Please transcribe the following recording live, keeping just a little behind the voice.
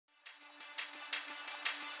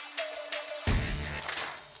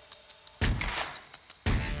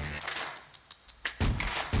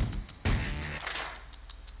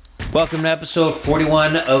Welcome to episode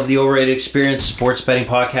 41 of the Overrated Experience Sports Betting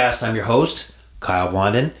Podcast. I'm your host, Kyle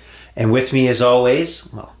Blondin. And with me, as always,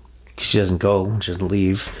 well, she doesn't go, she doesn't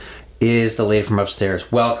leave, is the lady from upstairs.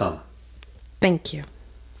 Welcome. Thank you.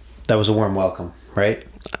 That was a warm welcome, right?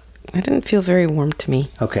 It didn't feel very warm to me.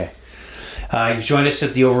 Okay. You've joined us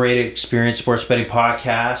at the Overrated Experience Sports Betting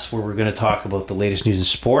Podcast, where we're going to talk about the latest news in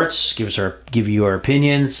sports, give you our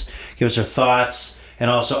opinions, give us our thoughts, and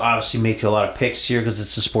also obviously make a lot of picks here because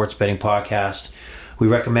it's a sports betting podcast. We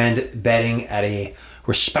recommend betting at a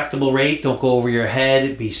respectable rate. Don't go over your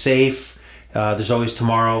head. Be safe. There's always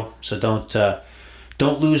tomorrow, so don't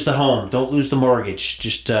lose the home. Don't lose the mortgage.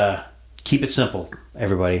 Just keep it simple,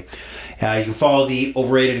 everybody. You can follow the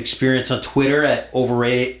Overrated Experience on Twitter at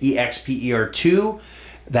OverratedEXPER2.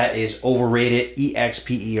 That is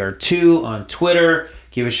OverratedEXPER2 on Twitter.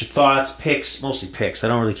 Give us your thoughts, picks, mostly picks. I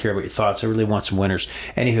don't really care about your thoughts. I really want some winners.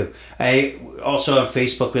 Anywho, I also on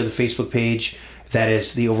Facebook, we have the Facebook page. That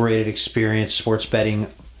is the Overrated Experience Sports Betting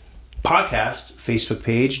Podcast Facebook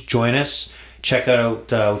page. Join us. Check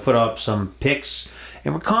out, we put up some picks.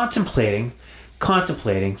 And we're contemplating,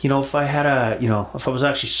 if I had if I was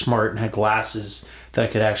actually smart and had glasses that I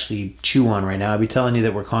could actually chew on right now, I'd be telling you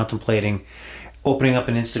that we're contemplating opening up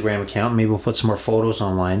an Instagram account. Maybe we'll put some more photos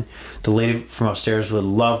online. The lady from upstairs would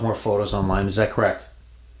love more photos online. Is that correct?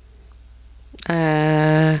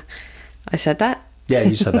 I said that? Yeah,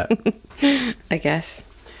 you said that. I guess.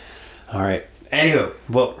 All right. Anywho,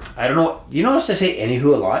 well, I don't know. You notice I say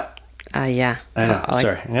anywho a lot? Yeah. I know.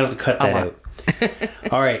 Sorry. I'm going to have to cut that out.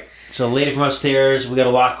 All right. So, lady from upstairs, we got a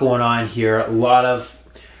lot going on here. We got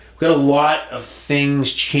a lot of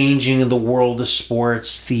things changing in the world of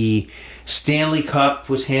sports. The Stanley Cup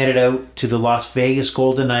was handed out to the Las Vegas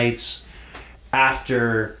Golden Knights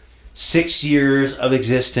after 6 years of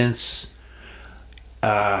existence.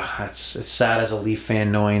 It's sad as a Leaf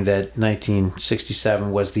fan knowing that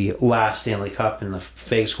 1967 was the last Stanley Cup, and the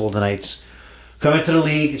Vegas Golden Knights come into the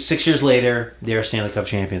league 6 years later. They're Stanley Cup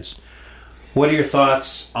champions. What are your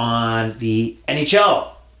thoughts on the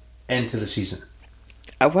NHL end to the season?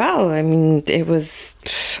 Well, I mean, it was,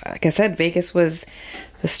 like I said, Vegas was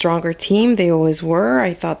the stronger team. They always were.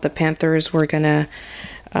 I thought the Panthers were going to,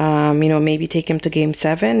 maybe take him to Game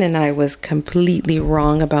 7, and I was completely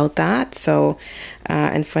wrong about that. So,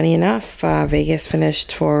 and funny enough, Vegas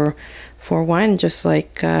finished 4-1, just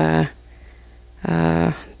like the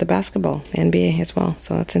basketball, NBA as well.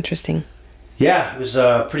 So that's interesting. Yeah, it was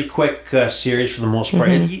a pretty quick series for the most part.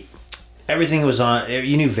 Mm-hmm. Everything was on.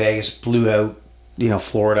 You knew Vegas blew out,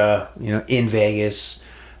 Florida, in Vegas.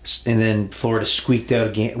 And then Florida squeaked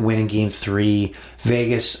out a win in Game 3.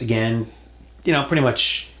 Vegas, again, pretty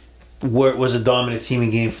much was a dominant team in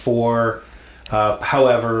Game 4.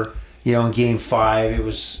 However, in Game 5, it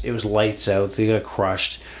was lights out. They got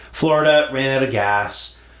crushed. Florida ran out of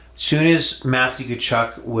gas. As soon as Matthew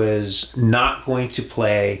Tkachuk was not going to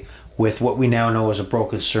play with what we now know as a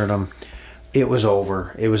broken sternum, it was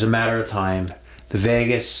over. It was a matter of time. The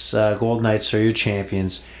Vegas Golden Knights are your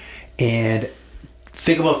champions. And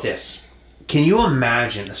think about this. Can you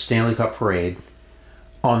imagine a Stanley Cup parade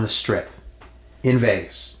on the Strip in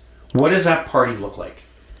Vegas? What does that party look like?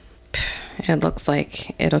 It looks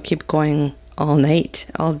like it'll keep going all night,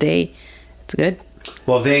 all day. It's good.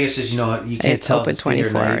 Well, Vegas is, you can't it's tell. It's open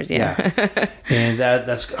 24 hours, yeah. And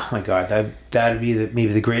that's, oh my God, that'd be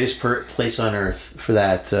maybe the greatest place on earth for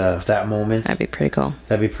that moment. That'd be pretty cool.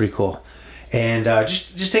 And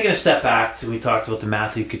just taking a step back, we talked about the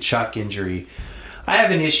Matthew Tkachuk injury. I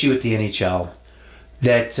have an issue with the NHL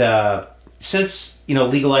that since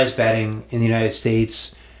legalized betting in the United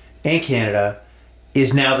States and Canada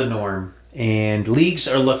is now the norm, and leagues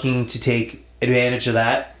are looking to take advantage of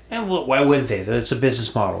that. And why wouldn't they? It's a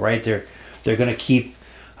business model, right? They're going to keep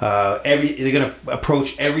they're going to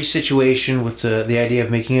approach every situation with the idea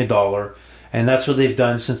of making $1, and that's what they've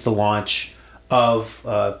done since the launch of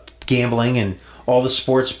gambling and all the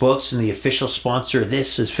sports books and the official sponsor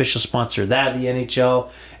this, official sponsor that, the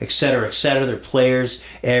NHL, et cetera, their players.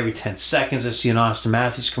 Every 10 seconds I see an Austin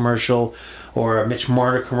Matthews commercial or a Mitch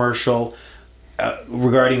Marner commercial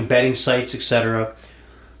regarding betting sites, etc.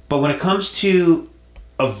 But when it comes to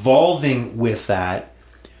evolving with that,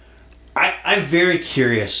 I'm very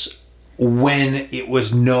curious when it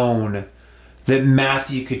was known that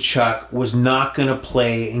Matthew Tkachuk was not going to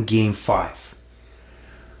play in Game 5.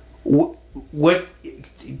 What?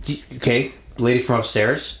 Okay, lady from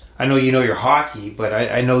upstairs. I know you know your hockey, but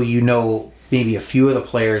I know you know maybe a few of the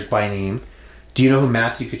players by name. Do you know who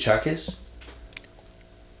Matthew Tkachuk is?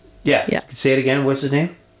 Yeah. Say it again. What's his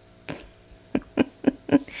name?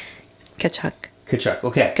 Tkachuk.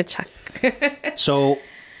 Okay. Tkachuk. So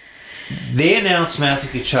they announced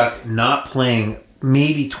Matthew Tkachuk not playing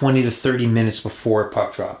maybe 20 to 30 minutes before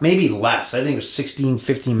puck drop. Maybe less. I think it was 16,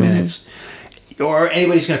 15 minutes. Or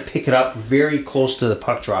anybody's going to pick it up very close to the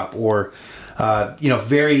puck drop. Or,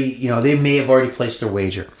 they may have already placed their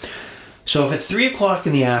wager. So if at 3 o'clock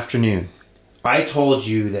in the afternoon, I told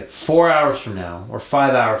you that 4 hours from now, or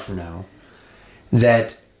 5 hours from now,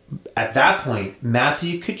 that at that point,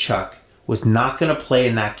 Matthew Tkachuk was not going to play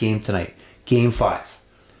in that game tonight, Game 5.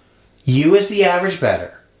 You as the average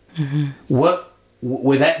bettor, what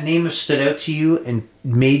would that name have stood out to you and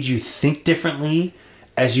made you think differently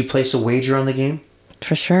as you place a wager on the game?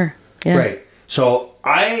 For sure. Yeah. Right. So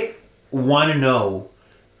I want to know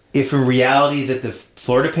if in reality that the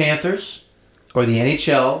Florida Panthers or the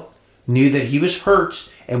NHL knew that he was hurt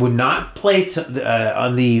and would not play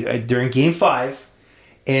during Game 5,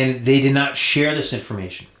 and they did not share this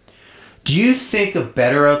information. Do you think a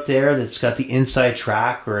bettor out there that's got the inside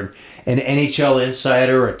track, or an NHL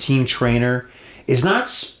insider or a team trainer, is not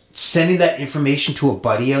sending that information to a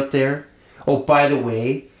buddy out there? Oh, by the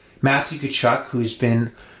way, Matthew Tkachuk, who's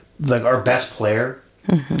been like our best player,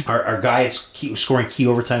 our guy is scoring key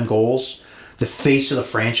overtime goals, the face of the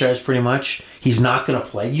franchise pretty much, he's not going to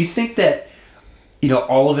play. You think that,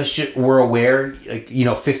 all of us were aware,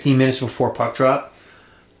 15 minutes before puck drop?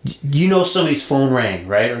 Somebody's phone rang,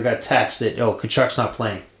 right? Or got a text that, Tkachuk's not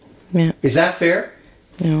playing. Yeah. Is that fair?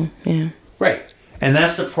 No, yeah. Right. And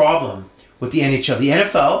that's the problem with the NHL. The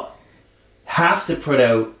NFL have to put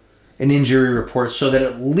out an injury report so that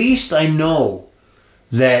at least I know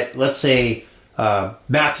that, let's say,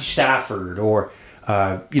 Matthew Stafford or,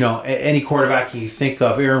 any quarterback you think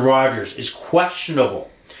of, Aaron Rodgers, is questionable.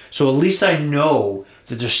 So at least I know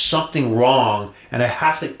that there's something wrong, and I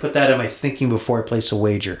have to put that in my thinking before I place a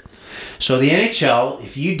wager. So the NHL,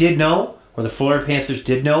 if you did know, or the Florida Panthers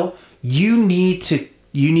did know, you need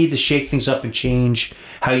to shake things up and change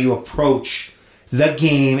how you approach the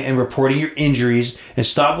game and reporting your injuries, and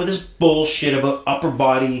stop with this bullshit about upper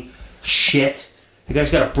body shit. The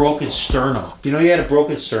guy's got a broken sternum. You know he had a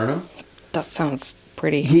broken sternum? That sounds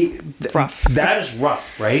pretty rough. That is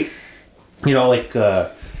rough, right?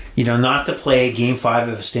 Not to play Game 5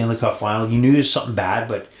 of a Stanley Cup final. You knew it was something bad,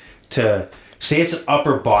 but to say it's an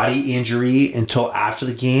upper body injury until after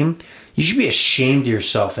the game, you should be ashamed of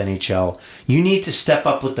yourself, NHL. You need to step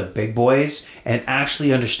up with the big boys and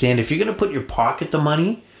actually understand, if you're going to put your pocket the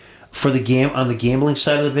money for the game on the gambling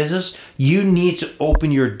side of the business, you need to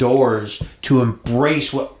open your doors to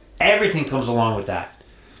embrace everything comes along with that.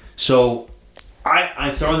 So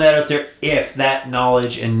I'm throwing that out there if that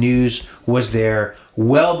knowledge and news was there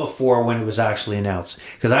well before when it was actually announced.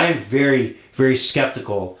 Because I am very, very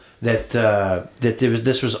skeptical that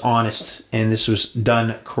this was honest and this was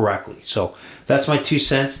done correctly. So that's my 2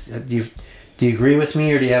 cents. Do you agree with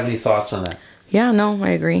me, or do you have any thoughts on that? Yeah, no, I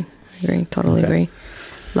agree. Totally agree.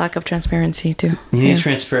 Lack of transparency too. You need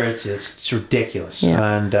transparency. It's ridiculous.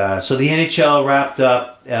 Yeah. And so the NHL wrapped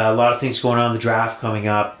up. A lot of things going on. The draft coming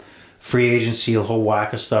up. Free agency, a whole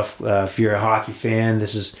whack of stuff. If you're a hockey fan,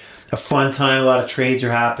 this is a fun time. A lot of trades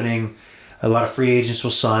are happening. A lot of free agents will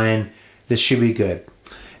sign. This should be good.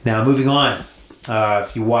 Now, moving on.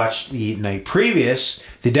 If you watched the night previous,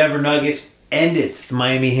 the Denver Nuggets ended the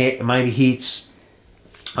Miami Heat's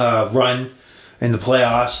run in the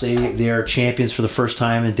playoffs. They are champions for the first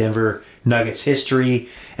time in Denver Nuggets history.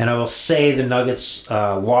 And I will say the Nuggets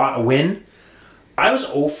win. I was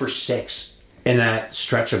 0 for 6 in that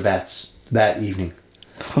stretch of bets that evening.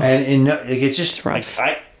 And it's just rough.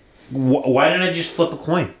 Why didn't I just flip a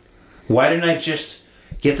coin? Why didn't I just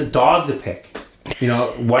get the dog to pick?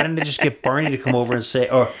 Why didn't I just get Barney to come over and say,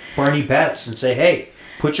 or Barney Betts and say, hey,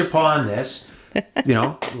 put your paw on this,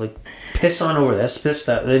 piss on over this, piss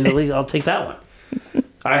that, then at least I'll take that one.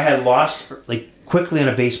 I had lost quickly in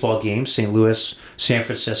a baseball game, St. Louis, San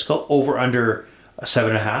Francisco, over under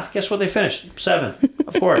 7.5. Guess what they finished? 7.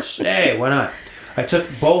 Of course. Hey, why not? I took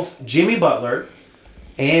both Jimmy Butler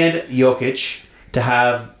and Jokic to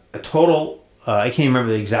have a total. I can't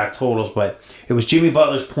remember the exact totals, but it was Jimmy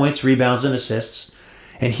Butler's points, rebounds, and assists.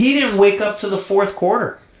 And he didn't wake up to the fourth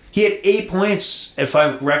quarter. He had 8 points, if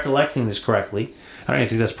I'm recollecting this correctly. I don't even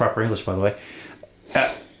think that's proper English, by the way.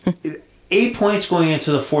 8 points going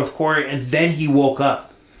into the fourth quarter, and then he woke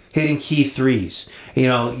up, hitting key threes,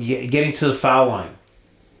 getting to the foul line.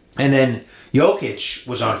 And then Jokic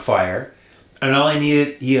was on fire, and all I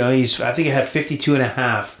needed, I think he had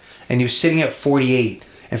 52.5, and he was sitting at 48.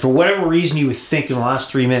 And for whatever reason you would think in the last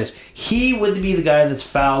 3 minutes, he would be the guy that's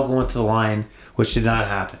fouled going to the line, which did not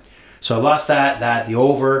happen. So I lost the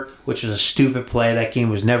over, which was a stupid play. That game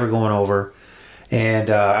was never going over. And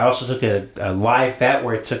I also took a live bet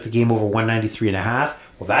where I took the game over 193.5.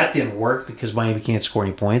 Well, that didn't work because Miami can't score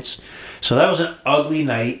any points. So that was an ugly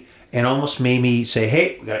night and almost made me say,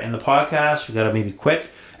 hey, we got to end the podcast. We got to maybe quit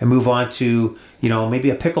and move on to, maybe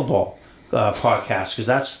a pickleball podcast, because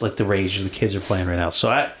that's like the rage the kids are playing right now. So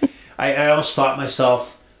I almost stopped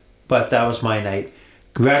myself, but that was my night.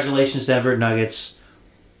 Congratulations, Denver Nuggets.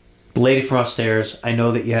 Lady from upstairs, I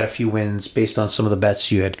know that you had a few wins based on some of the bets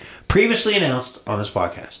you had previously announced on this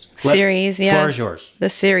podcast. Series, yeah. The floor is yours. The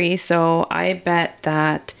series. So I bet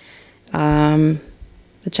that the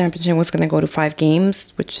championship was going to go to 5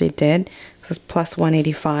 games, which they did. It was plus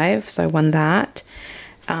 185, so I won that.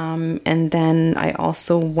 And then I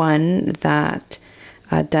also won that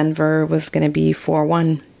Denver was going to be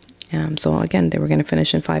 4-1. So again, they were going to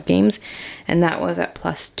finish in 5 games, and that was at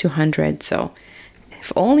plus 200. So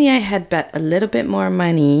if only I had bet a little bit more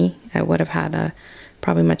money, I would have had a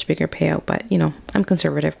probably much bigger payout. But I'm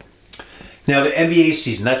conservative. Now the NBA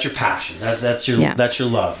season, that's your passion. That's your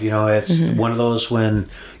love. It's one of those when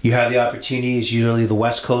you have the opportunity. It's usually the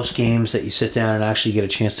West Coast games that you sit down and actually get a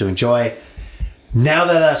chance to enjoy. Now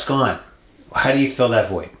that that's gone, how do you fill that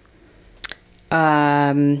void?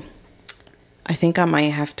 I think I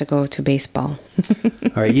might have to go to baseball.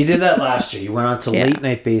 All right, you did that last year. You went on to late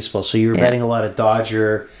night baseball, so you were betting a lot of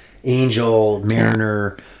Dodger, Angel,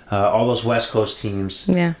 Mariner, all those West Coast teams.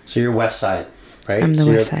 Yeah. So you're West Side, right? I'm the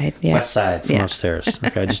West Side. Yeah. West Side from upstairs.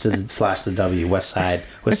 Okay, I just did the flash the W. West Side.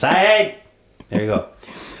 West Side. There you go.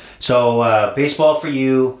 So baseball for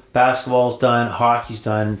you, basketball's done, hockey's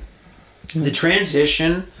done. The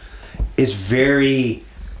transition is very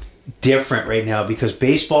different right now because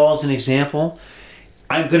baseball is an example.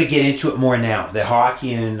 I'm going to get into it more now. The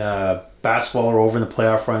hockey and basketball are over and the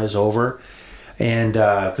playoff run is over. And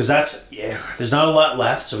because there's not a lot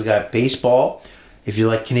left. So we got baseball. If you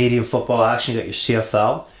like Canadian football action, you got your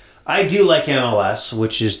CFL. I do like MLS,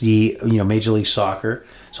 which is the Major League Soccer.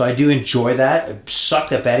 So I do enjoy that. I've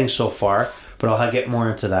sucked at betting so far, but I'll get more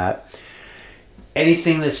into that.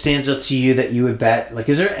 Anything that stands out to you that you would bet?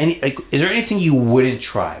 Is there anything you wouldn't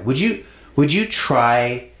try? Would you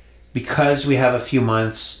try, because we have a few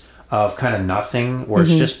months of kind of nothing where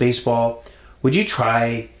it's just baseball, would you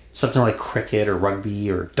try something like cricket or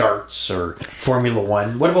rugby or darts or Formula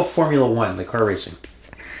One? What about Formula One, like car racing?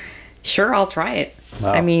 Sure, I'll try it.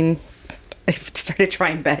 Wow. I mean, I've started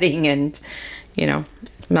trying betting and, I'm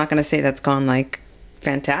not going to say that's gone like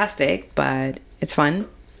fantastic, but it's fun.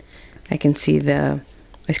 I can see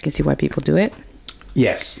why people do it.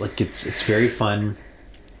 Yes, it's very fun.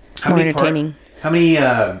 More entertaining. How many?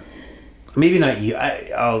 Maybe not you.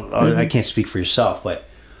 I can't speak for yourself, but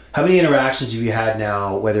how many interactions have you had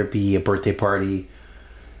now? Whether it be a birthday party,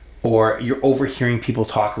 or you're overhearing people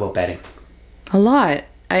talk about betting. A lot.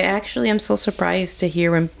 I actually am so surprised to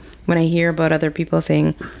hear when I hear about other people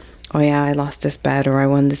saying, "Oh yeah, I lost this bet," or "I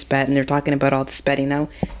won this bet," and they're talking about all this betting now.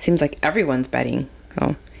 It seems like everyone's betting.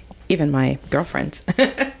 Oh. Even my girlfriends.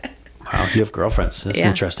 Wow, you have girlfriends. That's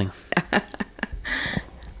interesting.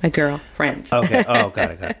 My girlfriends. Okay. Oh,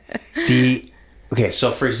 got it. Okay,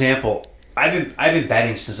 so for example, I've been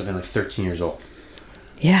betting since I've been like 13 years old.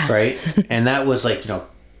 Yeah. Right? And that was 18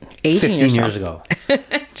 15 years ago.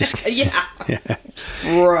 Just kidding. Yeah.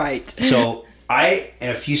 Right. So I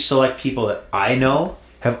and a few select people that I know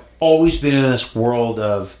have always been in this world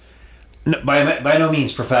of, by no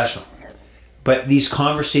means professional. But these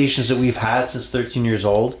conversations that we've had since 13 years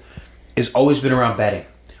old has always been around betting.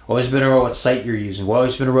 Always been around what site you're using.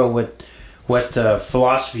 Always been around what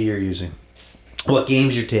philosophy you're using. What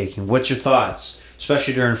games you're taking. What's your thoughts,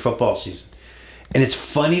 especially during football season. And it's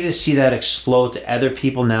funny to see that explode to other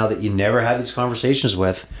people now that you never had these conversations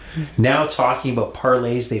with. Now talking about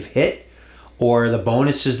parlays they've hit, or the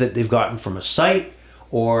bonuses that they've gotten from a site,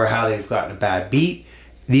 or how they've gotten a bad beat.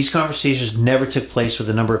 These conversations never took place with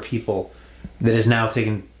a number of people that is now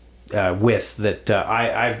taken I've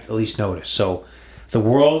at least noticed. So the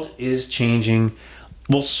world is changing.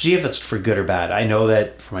 We'll see if it's for good or bad. I know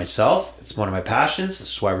that for myself, it's one of my passions.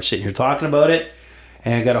 This is why we're sitting here talking about it.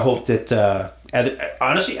 And I got to hope that,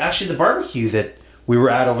 honestly, actually the barbecue that we were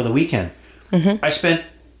at over the weekend, I spent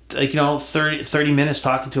 30 minutes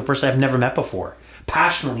talking to a person I've never met before,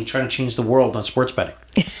 passionately trying to change the world on sports betting.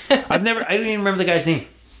 I don't even remember the guy's name.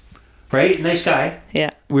 Right? Nice guy. Yeah.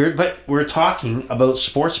 We're talking about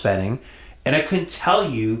sports betting, and I couldn't tell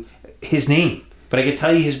you his name, but I could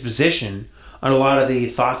tell you his position on a lot of the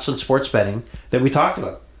thoughts on sports betting that we talked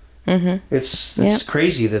about. It's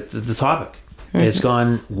crazy that the topic has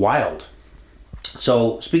gone wild.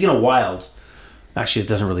 So speaking of wild, actually it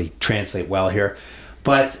doesn't really translate well here,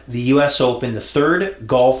 But the U.S. Open, the third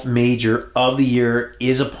golf major of the year,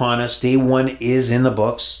 is upon us. Day one is in the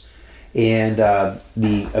books. And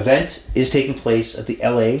the event is taking place at the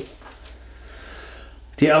LA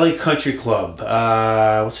Country Club.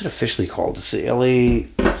 What's it officially called? It's the LA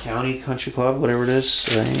County Country Club, whatever it is.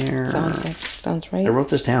 Sounds right. I wrote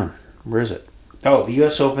this down. Where is it? Oh, the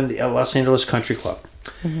U.S. Open, the Los Angeles Country Club.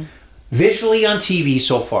 Mm-hmm. Visually on TV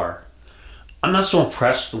so far, I'm not so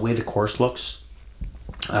impressed with the way the course looks.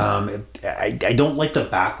 I don't like the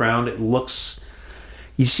background. It looks...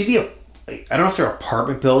 You see I don't know if they're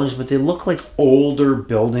apartment buildings, but they look like older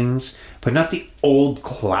buildings, but not the old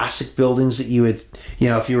classic buildings that you would,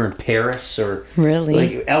 if you were in Paris or...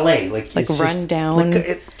 Really? Like LA. Like run down?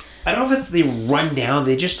 I don't know if they run down.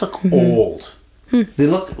 They just look old. They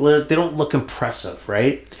don't look impressive,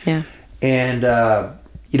 right? Yeah. And,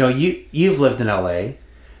 you've lived in LA.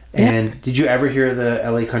 And did you ever hear of the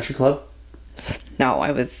LA Country Club? No,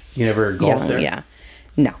 I was... You never golfed there? Yeah.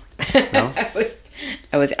 No. No?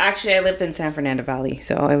 I was actually, I lived in San Fernando Valley,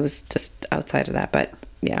 so I was just outside of that. But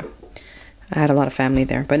yeah, I had a lot of family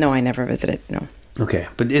there. But no, I never visited, no. Okay.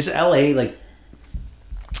 But is LA, like,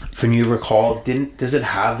 from you recall, does it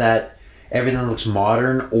have that, everything looks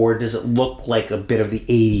modern, or does it look like a bit of the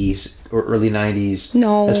 80s or early 90s?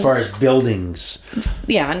 No. As far as buildings?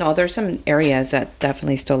 Yeah, no, there's some areas that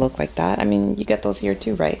definitely still look like that. I mean, you get those here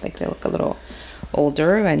too, right? Like, they look a little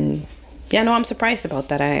older, and yeah, no, I'm surprised about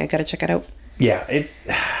that. I got to check it out. Yeah,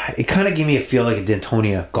 it kind of gave me a feel like a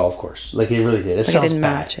Dentonia golf course. Like, it really did. It sounds bad.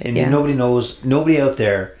 Match it, and yeah. Nobody out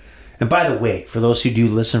there. And by the way, for those who do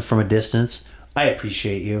listen from a distance, I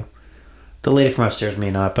appreciate you. The lady from upstairs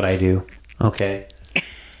may not, but I do. Okay.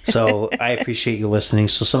 So I appreciate you listening.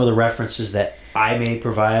 So some of the references that I may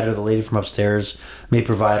provide or the lady from upstairs may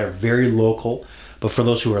provide are very local. But for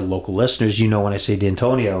those who are local listeners, when I say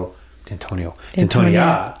Dentonia,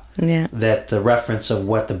 yeah, that the reference of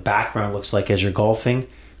what the background looks like as you're golfing,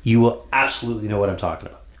 you will absolutely know what I'm talking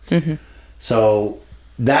about. Mm-hmm. So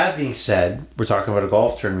that being said, we're talking about a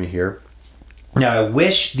golf tournament here. Now, I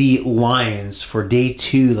wish the lines for day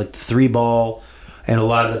two, like the 3-ball and a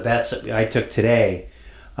lot of the bets that I took today,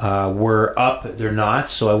 were up. They're not,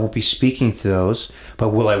 so I won't be speaking to those. But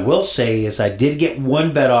what I will say is I did get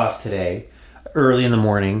one bet off today, early in the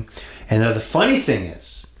morning. And now the funny thing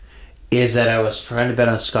is that I was trying to bet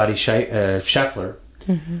on Scotty Scheffler,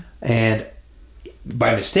 and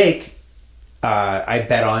by mistake, I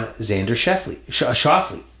bet on Xander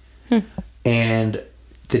Schauffele. And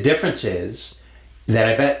the difference is that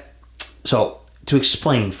I bet... So, to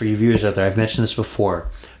explain for you viewers out there, I've mentioned this before.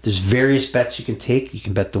 There's various bets you can take. You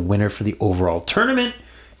can bet the winner for the overall tournament.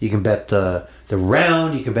 You can bet the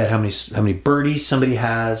round. You can bet how many birdies somebody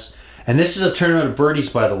has. And this is a tournament of birdies,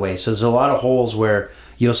 by the way. So there's a lot of holes where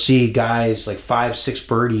you'll see guys like 5-6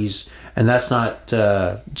 birdies, and that's not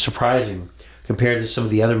surprising compared to some of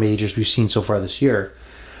the other majors we've seen so far this year.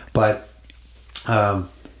 But I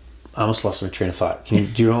almost lost my train of thought. Do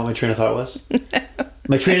you know what my train of thought was?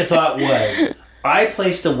 My train of thought was I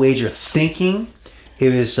placed a wager thinking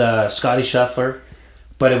it was Scotty Scheffler,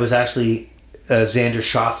 but it was actually Xander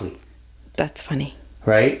Schauffele. That's funny.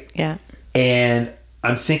 Right? Yeah. And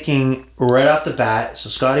I'm thinking right off the bat, so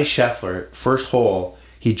Scotty Scheffler, first hole,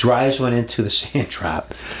 he drives one into the sand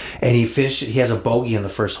trap, and he finished it. He has a bogey in the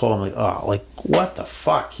first hole. I'm like, what the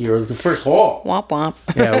fuck? Here, the first hole. Womp womp.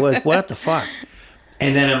 Yeah, what the fuck?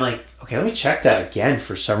 And then I'm like, okay, let me check that again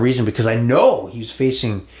for some reason, because I know he was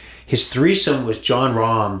facing, his threesome was John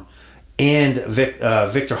Rahm and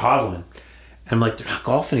Victor Hovland. And I'm like, they're not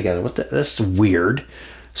golfing together. That's weird.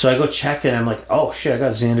 So I go check and I'm like, oh shit, I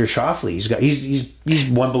got Xander Schauffele. He's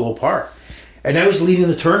one below par. And now he's leading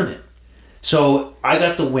the tournament. So I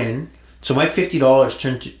got the win. So my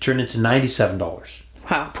 $50 turned into $97.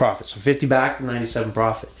 Wow. Profit. So 50 back, 97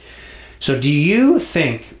 profit. So do you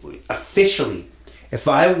think officially, if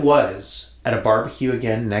I was at a barbecue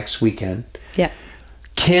again next weekend, yeah,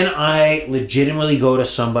 can I legitimately go to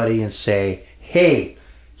somebody and say, hey,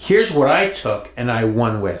 here's what I took and I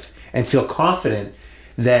won with, and feel confident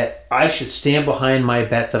that I should stand behind my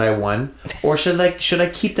bet that I won, or should I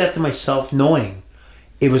keep that to myself knowing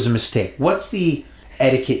it was a mistake? What's the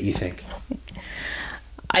etiquette, you think?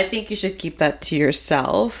 I think you should keep that to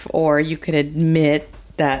yourself, or you could admit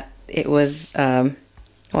that it was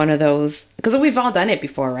one of those, because we've all done it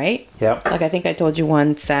before, right? Yep. Like I think I told you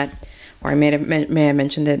once that, or I may have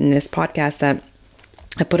mentioned it in this podcast, that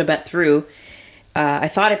I put a bet through. I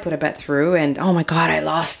thought I put a bet through, and oh my god, I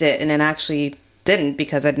lost it, and then actually didn't,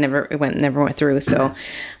 because it never went through. So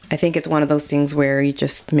I think it's one of those things where you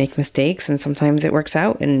just make mistakes, and sometimes it works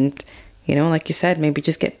out, and You know, like you said, maybe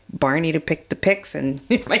just get Barney to pick the picks and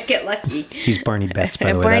you might get lucky. He's Barney Betts,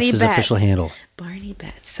 by the way. Barney That's his Betts. official handle. Barney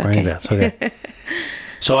Betts. Barney Betts, okay.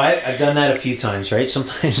 So I've done that a few times, right?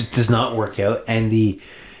 Sometimes it does not work out. And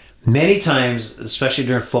many times, especially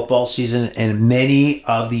during football season and many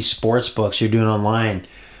of these sports books you're doing online,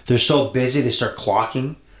 they're so busy, they start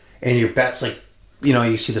clocking. And your bet's like, you know,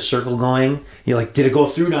 you see the circle going. You're like, did it go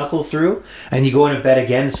through, not go through? And you go in and bet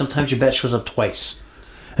again. And sometimes your bet shows up twice.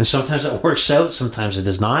 And sometimes it works out. Sometimes it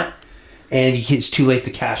does not. And it's too late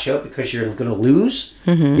to cash out because you're going to lose,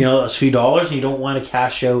 you know, a few dollars, and you don't want to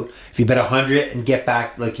cash out if you bet 100 and get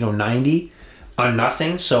back 90 on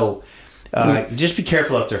nothing. So just be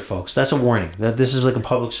careful out there, folks. That's a warning. That this is like a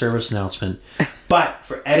public service announcement. But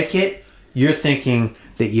for etiquette, you're thinking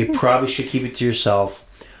that you probably should keep it to yourself,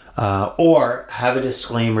 or have a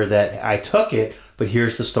disclaimer that I took it, but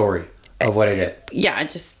here's the story of what I did. Yeah,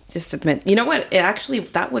 just admit. You know what?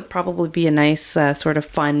 That would probably be a nice sort of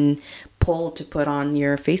fun poll to put on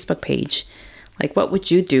your Facebook page. Like, what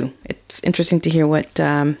would you do? It's interesting to hear what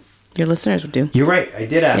your listeners would do. You're right. I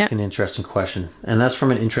did ask an interesting question, and that's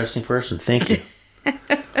from an interesting person. Thank you.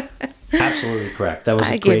 Absolutely correct. That was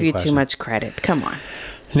a great question. I give you too much credit. Come on.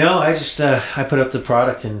 No, I just I put up the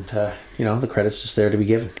product, and you know, the credit's just there to be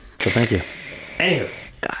given. So thank you.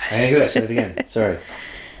 Anywho, I said it again. Sorry.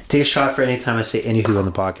 Take a shot for any time I say anywho on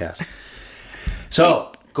the podcast.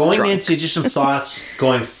 So, going into just some thoughts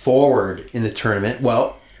going forward in the tournament.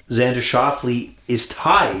 Well, Xander Schauffele is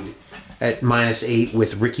tied at -8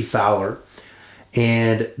 with Ricky Fowler.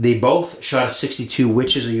 And they both shot a 62,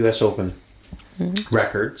 which is a U.S. Open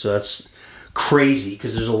record. So that's crazy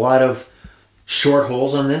because there's a lot of short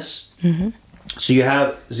holes on this. So you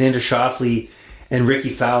have Xander Schauffele and Ricky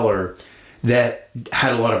Fowler that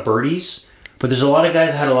had a lot of birdies. But there's a lot of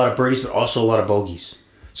guys that had a lot of birdies, but also a lot of bogeys.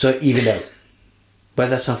 So it evened out.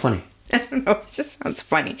 But that's not funny. I don't know. It just sounds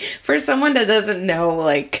funny. For someone that doesn't know,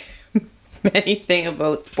 like, anything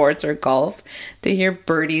about sports or golf, to hear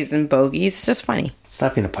birdies and bogeys, it's just funny.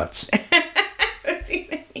 Stop being a putz. What do you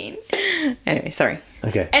mean? Anyway, sorry.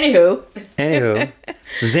 Okay. Anywho.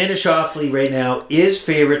 So Xander Schauffele right now is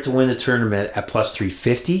favorite to win the tournament at plus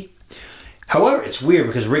 350. However, it's weird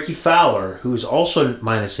because Ricky Fowler, who is also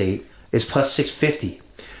 -8, is plus 650.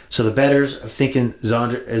 So the bettors are thinking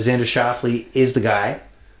Xander Schauffele is the guy,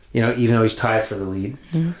 you know, even though he's tied for the lead.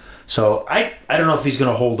 So I don't know if he's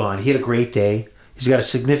going to hold on. He had a great day. He's got a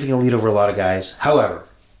significant lead over a lot of guys. However,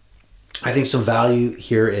 I think some value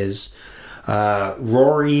here is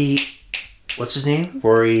Rory. What's his name?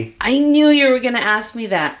 Rory. I knew you were going to ask me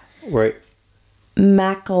that. Right.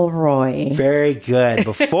 McIlroy. Very good.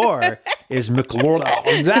 Before is McIlroy.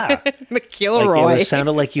 McIlroy. Like it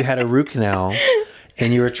sounded like you had a root canal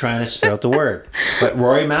and you were trying to spell out the word. But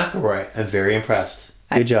Rory McIlroy, I'm very impressed.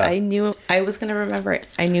 Good job. I knew I was going to remember it.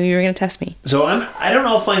 I knew you were going to test me. So I don't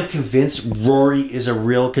know if I'm convinced Rory is a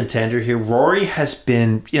real contender here. Rory has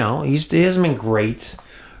been, you know, he hasn't been great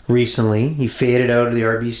recently. He faded out of the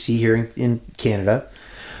RBC here in Canada.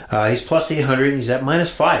 He's plus 800. He's at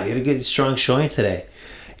 -5. He had a good, strong showing today.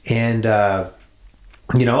 And,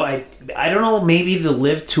 you know, I don't know, maybe the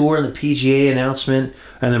Live Tour and the PGA announcement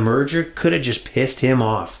and the merger could have just pissed him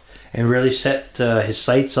off and really set his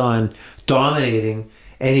sights on dominating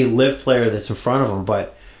any Live player that's in front of him.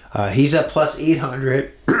 But he's at plus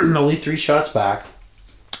 800, only 3 shots back.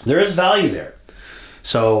 There is value there.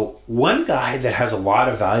 So one guy that has a lot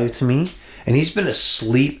of value to me, and he's been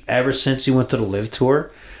asleep ever since he went to the Live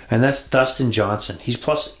Tour, and that's Dustin Johnson. He's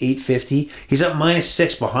plus 850. He's at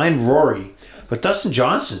 -6 behind Rory. But Dustin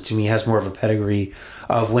Johnson, to me, has more of a pedigree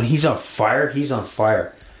of when he's on fire, he's on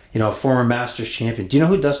fire. You know, a former Masters champion. Do you know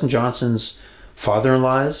who Dustin Johnson's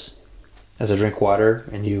father-in-law is? As I drink water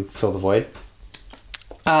and you fill the void?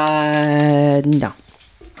 No.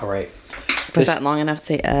 All right. Was that long enough to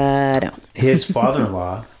say, no? His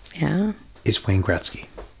father-in-law is Wayne Gretzky.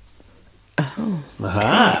 Oh.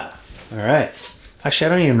 Aha. All right. Actually, I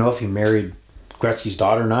don't even know if he married Gretzky's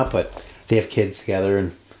daughter or not, but they have kids together,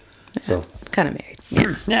 and so kind of married.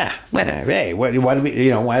 Yeah. Yeah. Whatever. Hey, why do we?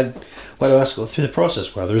 You know, why do us go through the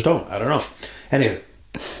process where others don't? I don't know. Anyway.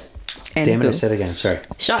 Damn it! I said it again. Sorry.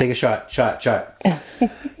 Take a shot.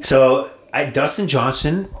 So Dustin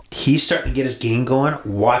Johnson, he's starting to get his game going.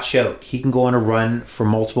 Watch out. He can go on a run for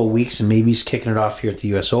multiple weeks, and maybe he's kicking it off here at the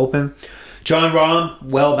U.S. Open. John Rahm,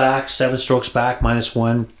 well back, 7 strokes back,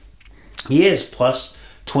 -1. He is plus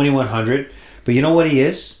 2,100. But you know what he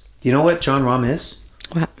is? You know what John Rahm is?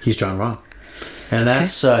 What? He's John Rahm. And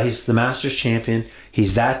that's he's the Masters champion.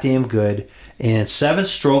 He's that damn good. And 7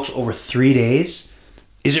 strokes over 3 days.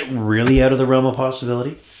 Is it really out of the realm of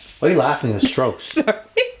possibility? Why are you laughing at the strokes? Sorry.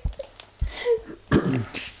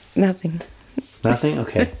 Nothing. Nothing?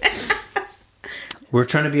 Okay. We're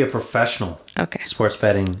trying to be a professional sports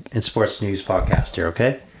betting and sports news podcast here,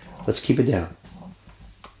 okay? Let's keep it down.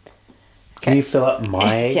 Can you fill up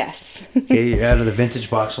my... Yes. Okay, out of the vintage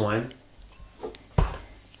box of wine?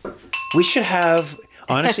 We should have...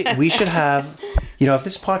 Honestly, we should have... You know, if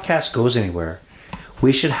this podcast goes anywhere,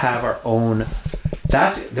 we should have our own...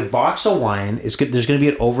 That's... The box of wine is good. There's going to be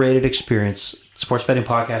an overrated experience sports betting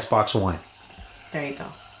podcast box of wine. There you go.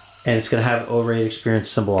 And it's going to have overrated experience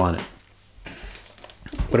symbol on it.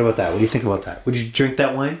 What about that? What do you think about that? Would you drink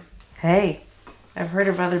that wine? Hey, I've heard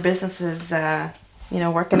of other businesses,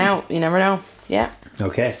 working out. You never know. Yeah.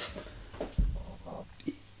 Okay.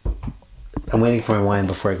 I'm waiting for my wine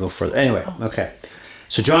before I go further. Anyway, okay.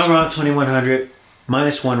 So John Rock, 2,100,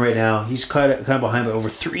 -1 right now. He's kind of behind, but over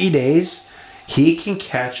 3 days, he can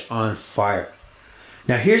catch on fire.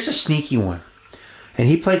 Now, here's a sneaky one. And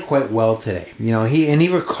he played quite well today. You know, he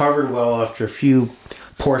recovered well after a few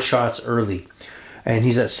poor shots early. And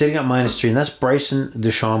he's sitting at -3, and that's Bryson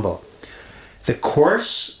DeChambeau. The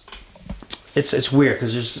course, it's weird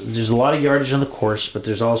because there's a lot of yardage on the course, but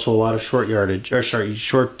there's also a lot of short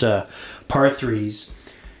par threes.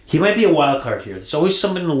 He might be a wild card here. There's always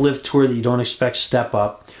someone in the Live Tour that you don't expect step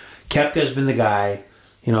up. Koepka's been the guy,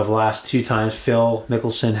 the last 2 times. Phil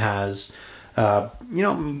Mickelson has.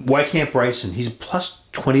 Why can't Bryson? He's plus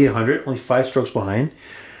 2,800, only 5 strokes behind.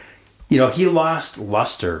 He lost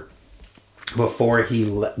luster before he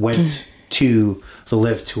went to the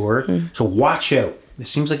Live Tour. So watch out. It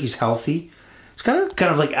seems like he's healthy. It's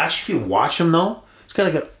kind of like, actually, if you watch him, though, it's kind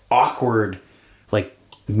of like an awkward, like,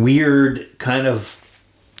 weird kind of,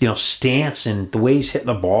 stance, and the way he's hitting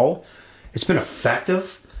the ball. It's been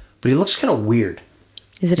effective, but he looks kind of weird.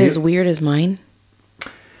 Is it as weird as mine?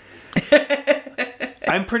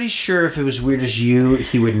 I'm pretty sure if it was weird as you,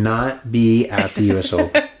 he would not be at the U.S.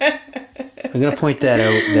 Open. I'm going to point that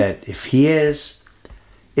out, that if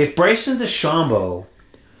Bryson DeChambeau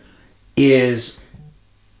is,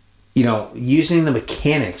 using the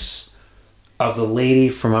mechanics of the lady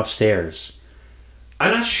from upstairs,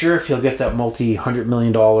 I'm not sure if he'll get that multi-$100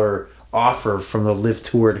 million offer from the Live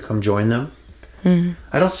Tour to come join them. Mm-hmm.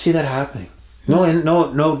 I don't see that happening.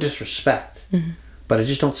 No disrespect, but I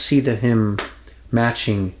just don't see him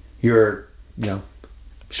matching your,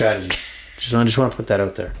 strategy. I just want to put that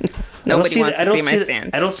out there. Nobody wants to see my stance.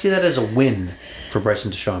 I don't see that as a win for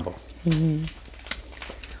Bryson DeChambeau. Mm-hmm.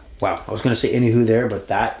 Wow, I was going to say anywho there, but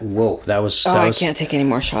that was... I can't take any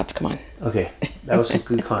more shots. Come on. Okay, that was some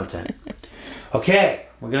good content. Okay,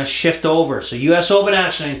 we're going to shift over. So U.S. Open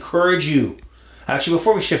action, I encourage you. Actually,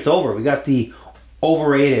 before we shift over, we got the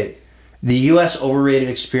U.S. Overrated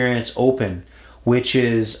Experience Open, which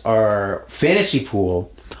is our fantasy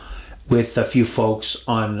pool with a few folks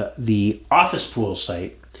on the Office Pool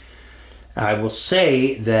site. I will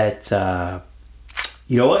say that,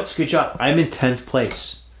 you know what? It's a good job. I'm in 10th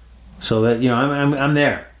place. So that, I'm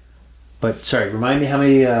there. But, sorry, remind me how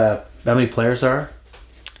many players there are?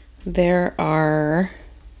 There are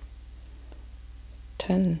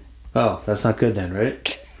 10. Oh, that's not good then,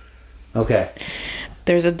 right? Okay.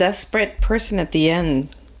 There's a desperate person at the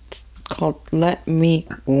end. Called Let Me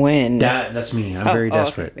Win. That's me. I'm very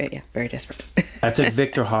desperate. Okay. Yeah, very desperate. I took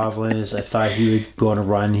Victor Hovland. I thought he would go on a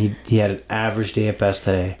run. He had an average day at best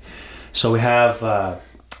today. So we have...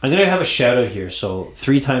 I'm going to have a shout out here. So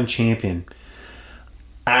 3-time champion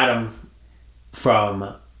Adam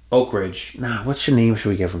from Oak Ridge. What's your name should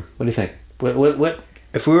we give him? What do you think? What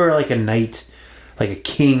if we were like a knight, like a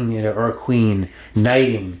king or a queen,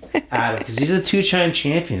 knighting Adam? Because he's a 2-time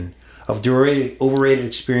champion of the overrated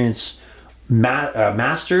experience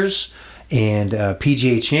Masters and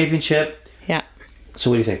PGA Championship. Yeah. So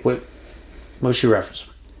what do you think? What's your reference?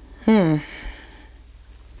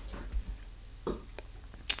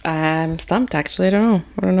 I'm stumped, actually. I don't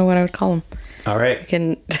know what I would call him. All right.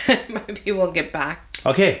 Maybe we'll get back.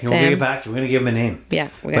 Okay, we're going to get back. We're going to give him a name. Yeah,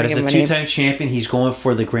 we're going to give him a name. But as a 2-time champion, he's going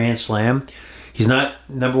for the Grand Slam. He's not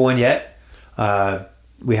number 1 yet.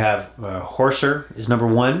 We have Horser is number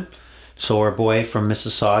 1. So our boy from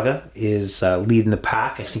Mississauga is leading the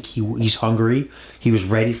pack. I think he's hungry. He was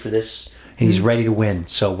ready for this, and he's ready to win.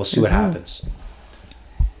 So we'll see what happens.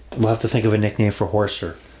 We'll have to think of a nickname for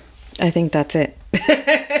Horser. I think that's it.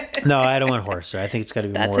 No, I don't want Horser. I think it's got to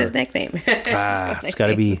be that's more. That's his nickname. It's got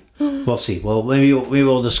to be. We'll see. Well, maybe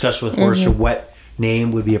we'll discuss with Horser what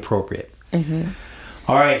name would be appropriate.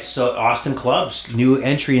 All right. So Austin Clubs, new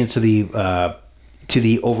entry into the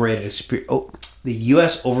overrated experience. The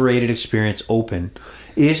U.S. Overrated Experience Open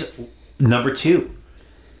is number 2.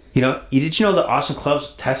 Did you know that Austin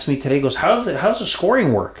Clubs texted me today? Goes, how does the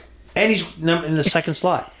scoring work? And he's in the second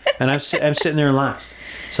slot. and I'm sitting there in last.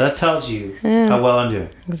 So that tells you how well I'm doing.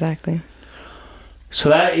 Exactly. So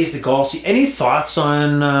that is the golf. Any thoughts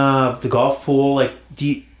on the golf pool? Like,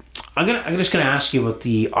 I'm just gonna ask you about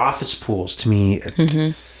the office pools. To me,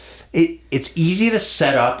 it's easy to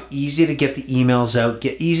set up, easy to get the emails out,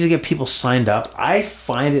 easy to get people signed up. I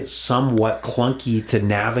find it somewhat clunky to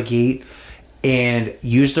navigate and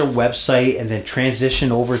use their website and then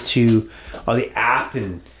transition over to the app,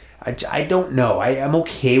 and I don't know. I'm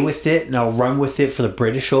okay with it, and I'll run with it for the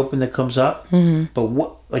British Open that comes up. But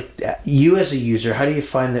what, like, you as a user, how do you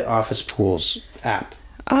find the Office Pools app?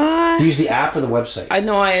 Do you use the app or the website? I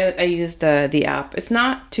know I used the app. It's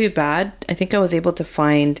not too bad. I think I was able to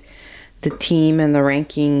find the team and the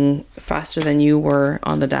ranking faster than you were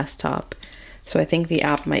on the desktop. So I think the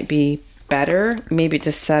app might be better. Maybe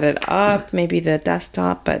to set it up, maybe the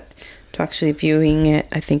desktop, but to actually viewing it,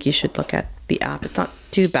 I think you should look at the app. It's not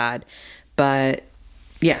too bad, but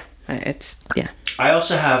yeah. I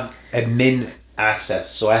also have admin access,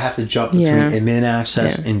 so I have to jump between admin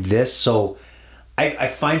access and this. So I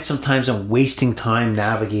find sometimes I'm wasting time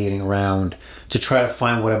navigating around to try to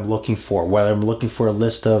find what I'm looking for, whether I'm looking for a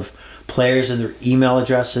list of players and their email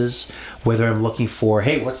addresses, whether I'm looking for,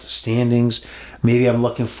 hey, what's the standings? Maybe I'm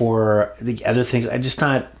looking for the other things. I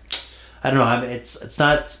don't know. It's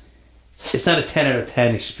not a 10 out of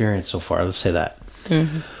 10 experience so far. Let's say that.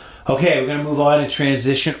 Okay, we're going to move on and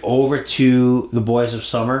transition over to the Boys of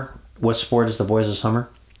Summer. What sport is the Boys of Summer?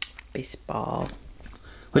 Baseball.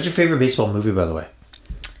 What's your favorite baseball movie, by the way?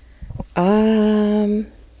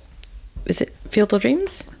 Is it Field of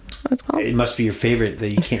Dreams? What it's called? It must be your favorite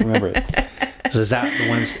that you can't remember it. So is that the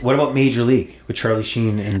ones? What about Major League with Charlie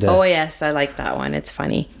Sheen and? Oh yes, I like that one. It's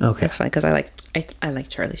funny. Okay, it's funny because I like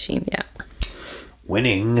Charlie Sheen. Yeah.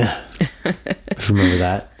 Winning. If you remember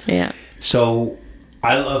that. Yeah. So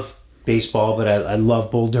I love baseball, but I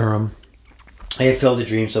love Bull Durham. I have Field of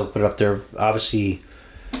Dreams, so I'll put it up there.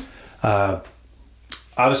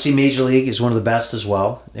 Obviously, Major League is one of the best as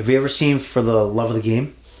well. Have you ever seen For the Love of the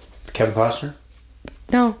Game? Kevin Costner?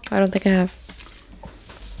 No, I don't think I have.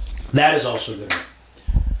 That is also good.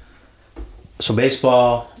 So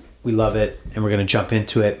baseball, we love it, and we're going to jump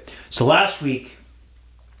into it. So last week,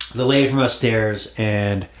 the lady from upstairs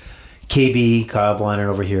and KB, Kyle Bliner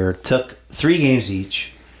over here, took 3 games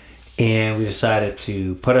each, and we decided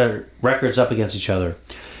to put our records up against each other.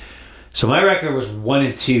 So my record was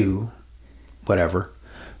 1-2, whatever.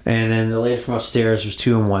 And then the lady from upstairs was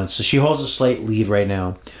 2-1. So she holds a slight lead right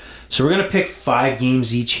now. So we're going to pick 5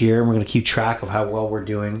 games each here, and we're going to keep track of how well we're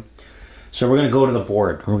doing. So we're going to go to the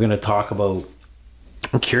board. We're going to talk about...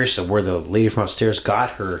 I'm curious of where the lady from upstairs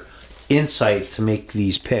got her insight to make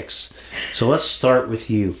these picks. So let's start with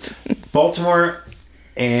you. Baltimore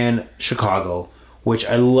and Chicago, which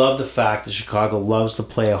I love the fact that Chicago loves to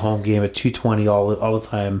play a home game at 2:20 all the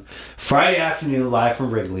time. Friday afternoon, live from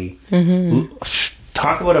Wrigley.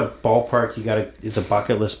 Talk about a ballpark. It's a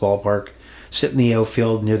bucket list ballpark. Sit in the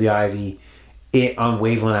outfield near the Ivy on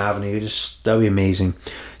Waveland Avenue. That would be amazing.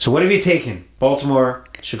 So what have you taken? Baltimore,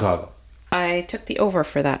 Chicago. I took the over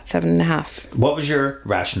for that, 7.5. What was your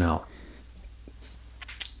rationale?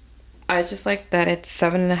 I just like that it's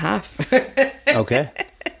 7.5. Okay.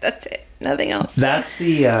 That's it. Nothing else. That's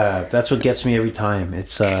what gets me every time.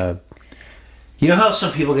 It's you know how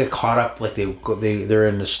some people get caught up, like they're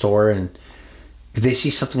in the store and if they see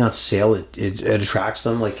something on sale, it attracts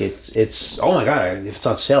them. Like it's oh my god, if it's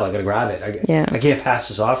on sale, I gotta grab it. I can't pass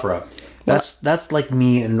this offer up. That's like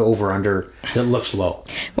me and over under that looks low.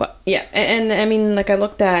 Well, yeah, and I mean, like I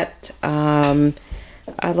looked at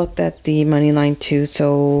the money line too.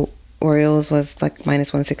 So Orioles was like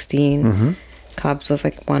 -116. Cubs was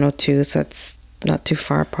like 102. So it's not too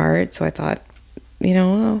far apart. So I thought,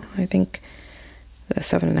 I think the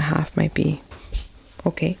 7.5 might be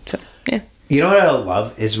okay. So yeah. You know what I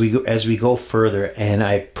love is as we go further, and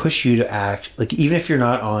I push you to act like even if you're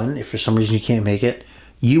not on, if for some reason you can't make it,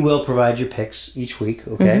 you will provide your picks each week.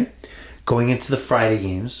 Okay, going into the Friday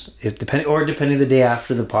games, depending the day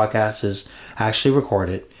after the podcast is actually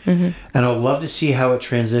recorded, and I'd love to see how it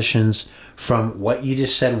transitions from what you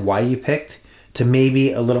just said, why you picked, to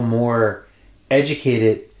maybe a little more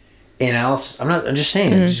educated analysis. I'm just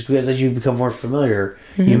saying, just because as you become more familiar,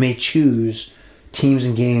 you may choose teams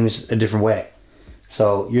and games a different way.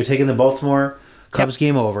 So you're taking the Baltimore Cubs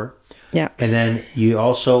game over. Yeah. And then you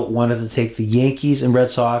also wanted to take the Yankees and Red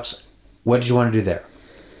Sox. What did you want to do there?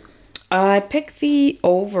 I picked the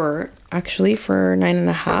over, actually, for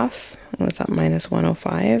 9.5. What's up,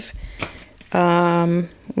 -105.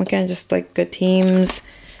 Again, just like good teams.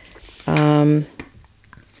 I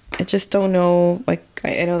just don't know. Like,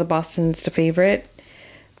 I know the Boston's the favorite,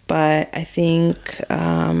 but I think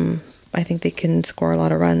they can score a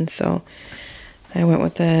lot of runs. So I went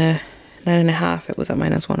with the 9.5. It was at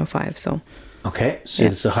 -105. So okay, so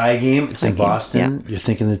it's a high game. It's in Boston. Yeah. You're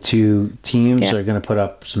thinking the two teams are going to put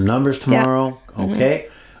up some numbers tomorrow. Yeah. Okay,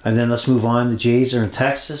 and then let's move on. The Jays are in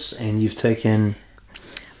Texas, and you've taken.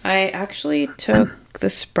 I actually took the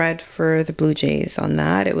spread for the Blue Jays on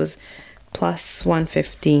that. It was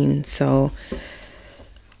 +115. So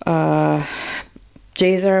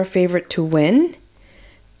Jays are a favorite to win.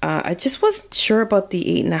 I just wasn't sure about the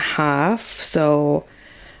 8.5, so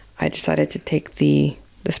I decided to take the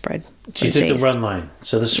spread. So you took the run line.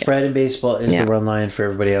 So the spread in baseball is the run line for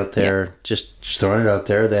everybody out there. Yeah. Just throwing it out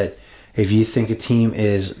there that if you think a team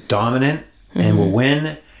is dominant and will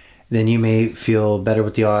win, then you may feel better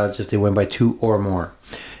with the odds if they win by 2 or more.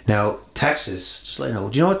 Now, Texas, just let you know,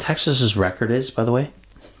 do you know what Texas's record is, by the way?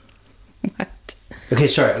 What? Okay,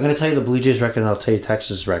 sorry. I'm going to tell you the Blue Jays record, and I'll tell you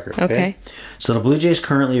Texas' record. Okay. So the Blue Jays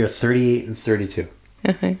currently are 38-32.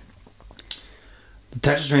 Okay. The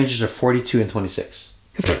Texas Rangers are 42-26.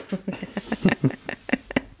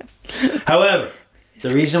 However, the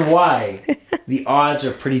reason why the odds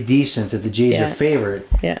are pretty decent that the Jays are favored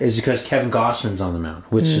is because Kevin Gossman's on the mound,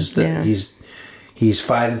 which is he's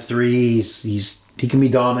 5-3. He can be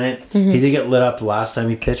dominant. He did get lit up the last time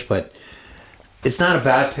he pitched, but it's not a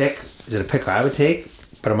bad pick. Is it a pick I would take?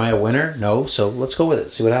 But am I a winner? No. So let's go with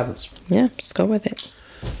it. See what happens. Yeah, just go with it.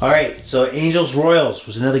 All right. So Angels Royals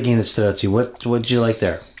was another game that stood out to you. What did you like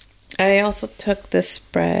there? I also took the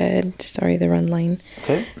spread. Sorry, the run line.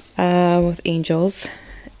 Okay. With Angels,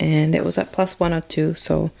 and it was at +102.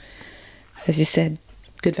 So, as you said,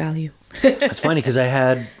 good value. It's funny because I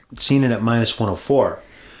had seen it at -104.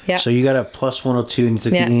 Yeah. So you got a +102 and you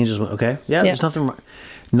took the Angels. Okay. Yeah. There's nothing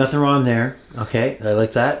wrong there. Okay. I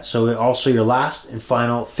like that. So also your last and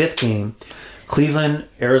final 5th game, Cleveland,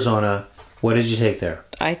 Arizona. What did you take there?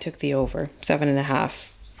 I took the over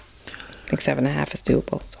 7.5. I think 7.5 is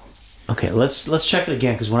doable. So. Okay, let's check it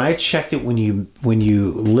again because when I checked it when you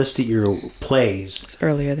listed your plays, it's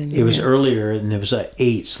earlier than it was earlier and it was at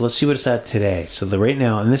 8. So let's see what it's at today. So right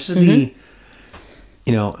now, and this is the,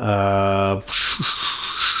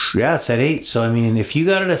 it's at 8. So I mean, if you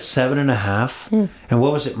got it at 7.5, and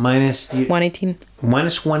what was it -118?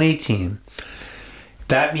 -118.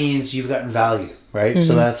 That means you've gotten value, right?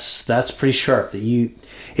 So that's pretty sharp. That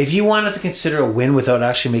if you wanted to consider a win without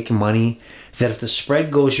actually making money. That if the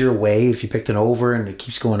spread goes your way, if you picked an over and it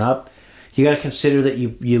keeps going up, you got to consider that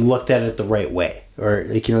you looked at it the right way, or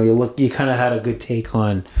you kind of had a good take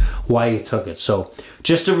on why you took it. So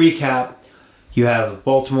just to recap, you have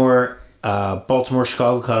Baltimore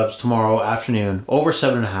Chicago Cubs tomorrow afternoon over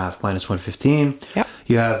 7.5 -115. Yep.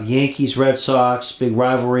 You have the Yankees Red Sox big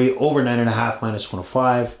rivalry over 9.5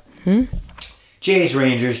 -105. Jays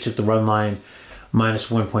Rangers took the run line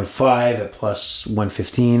 -1.5 at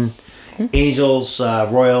 +115. Angels,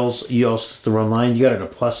 Royals, you also took the run line. You got it a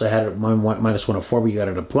plus. I had it -104, but you got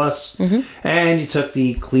it a plus. And you took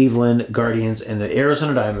the Cleveland Guardians and the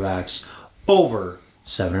Arizona Diamondbacks over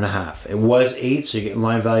 7.5. It was 8, so you're getting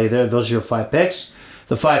line value there. Those are your 5 picks.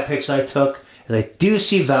 The 5 picks I took, and I do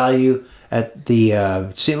see value at the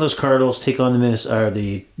St. Louis Cardinals take on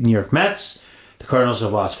the New York Mets. The Cardinals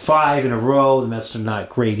have lost 5 in a row. The Mets are not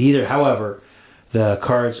great either. However, the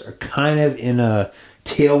Cards are kind of in a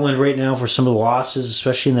tailwind right now for some of the losses,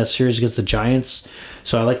 especially in that series against the Giants.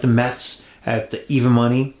 So I like the Mets at the even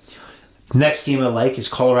money. Next game I like is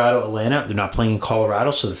Colorado-Atlanta. They're not playing in Colorado,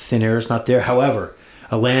 so the thin air is not there. However,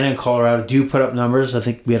 Atlanta and Colorado do put up numbers. I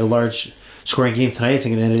think we had a large scoring game tonight. I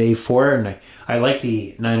think it ended 8-4, and I like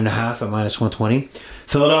the 9.5 at -120.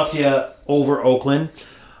 Philadelphia over Oakland.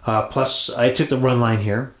 Plus, I took the run line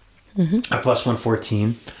here at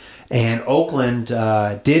 +114. And Oakland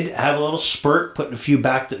did have a little spurt, putting a few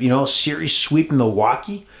back, series sweep in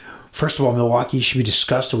Milwaukee. First of all, Milwaukee, you should be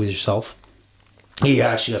disgusted with yourself. He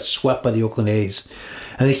actually got swept by the Oakland A's.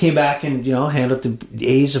 And they came back and, handled the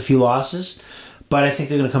A's a few losses. But I think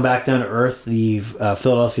they're going to come back down to earth. The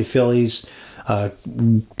Philadelphia Phillies,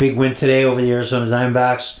 big win today over the Arizona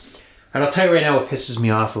Diamondbacks. And I'll tell you right now what pisses me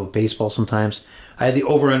off about baseball sometimes. I had the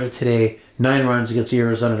over-under today, 9 runs against the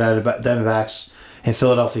Arizona Diamondbacks and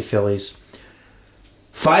Philadelphia Phillies.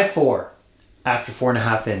 5-4 after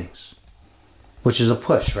 4.5 innings, which is a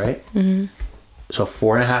push, right? So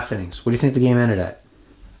 4.5 innings. What do you think the game ended at?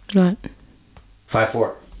 What?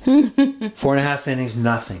 5-4. 4.5 innings,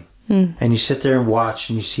 nothing. And you sit there and watch,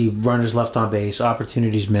 and you see runners left on base,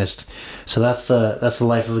 opportunities missed. So that's the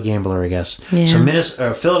life of a gambler, I guess. Yeah.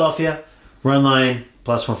 So Philadelphia run line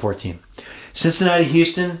 +114. Cincinnati,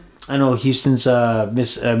 Houston. I know Houston's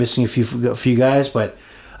missing a few guys, but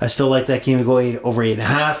I still like that game to go over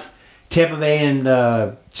 8.5. Tampa Bay and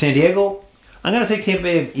San Diego. I'm going to take Tampa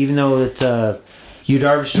Bay, even though that Yu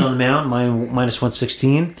Darvish is on the mound, minus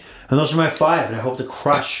 116. And those are my 5, and I hope to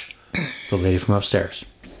crush the lady from upstairs.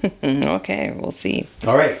 Okay, we'll see.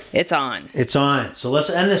 All right. It's on. It's on. So let's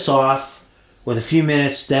end this off with a few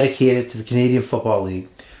minutes dedicated to the Canadian Football League.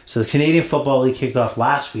 So the Canadian Football League kicked off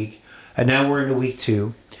last week, and now we're into week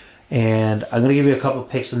 2. And I'm going to give you a couple of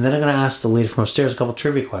picks, and then I'm going to ask the lady from upstairs a couple of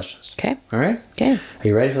trivia questions. Okay. All right? Okay. Are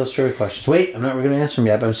you ready for those trivia questions? Wait, I'm not going to answer them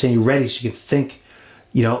yet, but I'm saying you're ready so you can think,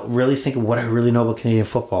 really think of what I really know about Canadian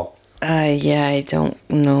football. Yeah, I don't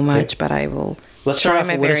know much, but I will. Let's start off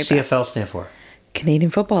with what does CFL stand for?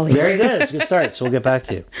 Canadian Football League. Very good. It's a good start. So we'll get back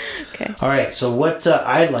to you. Okay. All right. So what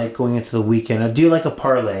I like going into the weekend, I do like a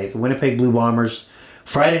parlay. The Winnipeg Blue Bombers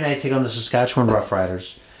Friday night take on the Saskatchewan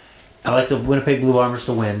Roughriders. I like the Winnipeg Blue Bombers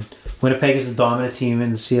to win. Winnipeg is the dominant team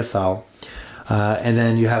in the CFL. And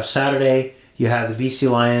then you have Saturday, you have the BC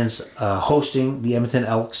Lions hosting the Edmonton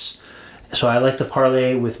Elks. So I like to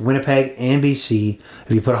parlay with Winnipeg and BC.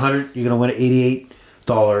 If you put 100, you're going to win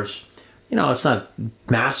 $88. It's not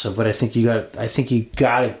massive, but I think you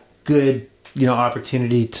got a good,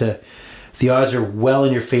 opportunity to. The odds are well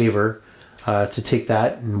in your favor to take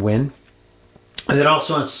that and win. And then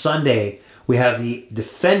also on Sunday, we have the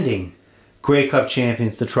defending Grey Cup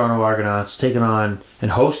champions, the Toronto Argonauts, taking on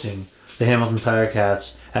and hosting the Hamilton Tiger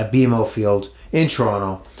Cats at BMO Field in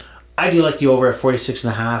Toronto. I do like the over at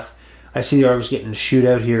 46.5. I see the Argos getting a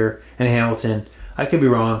shootout here in Hamilton. I could be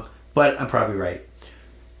wrong, but I'm probably right.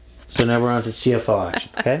 So now we're on to CFL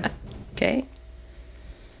action, okay? Okay.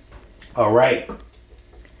 All right.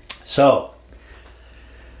 So,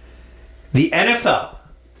 the NFL,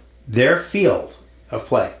 their field of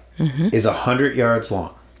play is 100 yards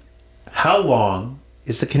long. How long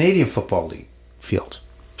is the Canadian Football League field?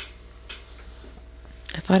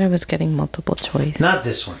 I thought I was getting multiple choice. Not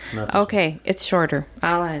this one. Okay, it's shorter.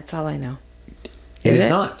 It's all I know. It is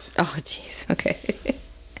not. Oh, jeez. Okay.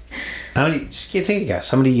 How many? Just think a guess.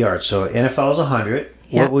 How many yards? So NFL is 100.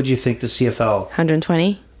 Yeah. What would you think the CFL?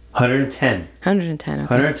 120. 110. 110. Okay.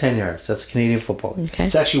 110 yards. That's Canadian Football League. Okay.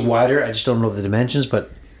 It's actually wider. I just don't know the dimensions,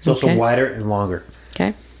 but it's also wider and longer.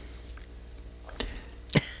 Okay.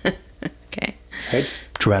 Okay. Okay.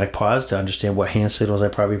 Dramatic pause to understand what hand signals I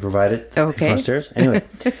probably provided. Okay. Downstairs. Anyway,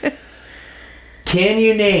 can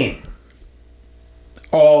you name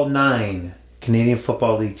all 9 Canadian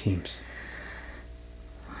Football League teams?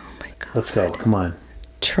 Oh my God. Let's go. Come on.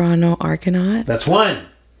 Toronto Argonauts. That's 1.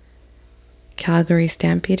 Calgary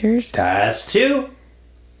Stampeders. That's 2.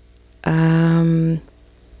 Oh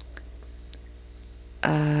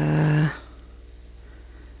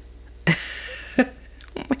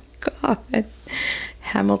my God.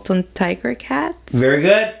 Hamilton Tiger Cats. Very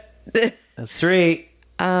good. That's 3.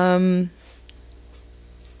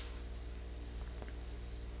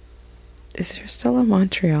 Is there still a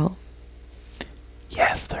Montreal?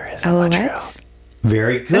 Yes, there is. Alouettes?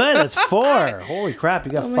 Very good. That's 4. Holy crap.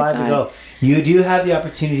 You got 5 to go. You do have the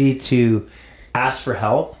opportunity to ask for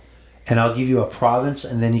help, and I'll give you a province,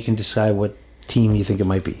 and then you can decide what team you think it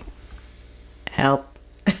might be. Help.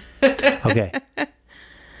 Okay.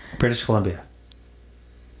 British Columbia.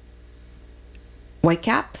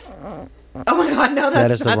 Whitecaps? Oh my God, no,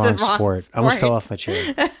 That is that's the wrong sport. I almost fell off my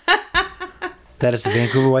chair. That is the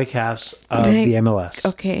Vancouver Whitecaps of the MLS.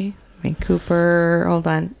 Okay. Vancouver, hold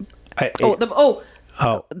on.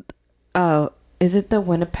 Is it the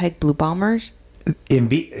Winnipeg Blue Bombers?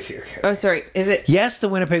 Oh, sorry. Is it? Yes, the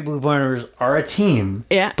Winnipeg Blue Bombers are a team.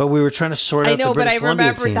 Yeah. But we were trying to sort out the British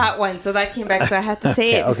Columbia team. I remembered that one, so that came back. So I had to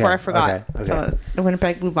say it before I forgot. Okay. So the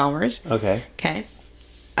Winnipeg Blue Bombers. Okay. Okay.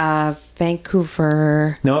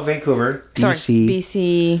 Vancouver. No, Vancouver. Sorry, BC.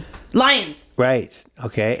 BC Lions. Right.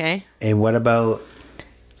 Okay. Okay. And what about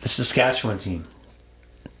the Saskatchewan team?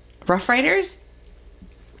 Rough Riders?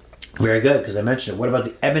 Very good, because I mentioned it. What about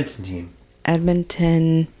the Edmonton team?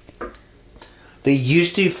 Edmonton. They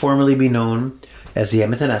used to formerly be known as the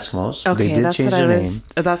Edmonton Eskimos. Okay, they did change their name.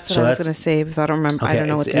 That's what I was going to say, because I don't remember. Okay, I don't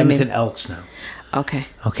know what the the Edmonton name. Elks now. Okay.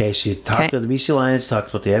 Okay, so you talked about the BC Lions, talked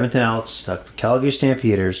about the Edmonton Elks, talked about Calgary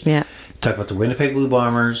Stampeders. Yeah. Talked about the Winnipeg Blue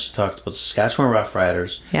Bombers, talked about the Saskatchewan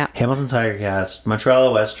Roughriders, yeah. Hamilton Tiger Cats,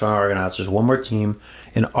 Montreal West, Toronto Argonauts. There's one more team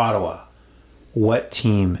in Ottawa. What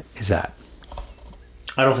team is that?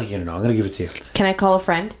 I don't think you know. I'm going to give it to you. Can I call a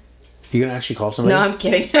friend? You're going to actually call somebody? No, I'm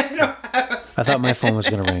kidding. I thought my phone was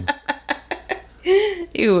going to ring.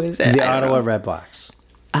 Who is it? The Ottawa Red Blacks.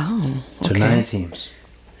 Oh, okay. So 9 teams.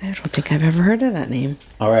 I don't think I've ever heard of that name.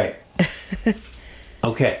 All right.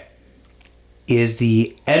 Okay. Is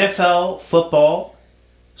the NFL football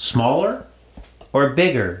smaller or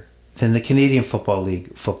bigger than the Canadian Football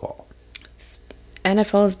League football?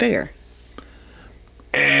 NFL is bigger.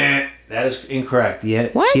 That is incorrect. The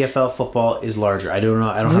What? CFL football is larger. I don't know.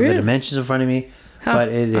 I don't have the dimensions in front of me, but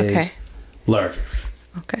it is larger.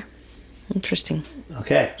 Okay. Interesting.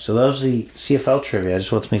 Okay, so that was the CFL trivia. I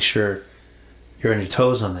just want to make sure you're on your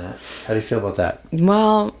toes on that. How do you feel about that?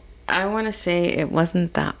 Well, I want to say it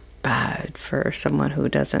wasn't that bad for someone who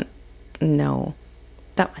doesn't know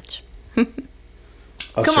that much.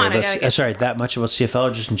 Oh, Come on, I gotta get sorry, that much about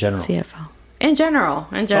CFL or just in general? CFL. In general.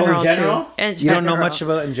 Oh, in general? Too. In You don't know general. much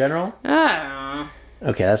about in general? I don't know.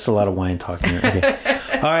 Okay, that's a lot of wine talking there. Okay.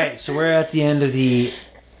 All right, so we're at the end of the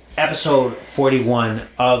episode 41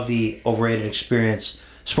 of the Overrated Experience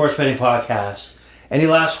Sports Betting Podcast. Any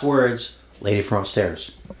last words, lady from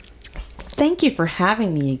upstairs? Thank you for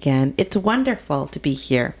having me again. It's wonderful to be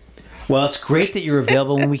here. Well, it's great that you're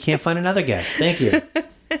available when we can't find another guest. Thank you.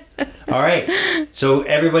 All right. So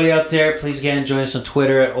everybody out there, please again join us on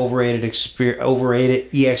Twitter at Overrated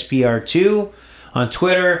EXPR2 on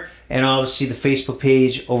Twitter, and obviously the Facebook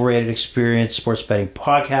page Overrated Experience Sports Betting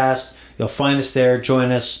Podcast. You'll find us there.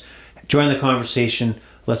 Join us. Join the conversation.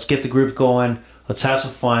 Let's get the group going. Let's have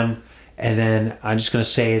some fun. And then I'm just going to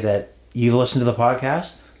say that you've listened to the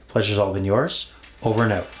podcast. The pleasure's all been yours. Over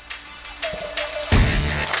and out.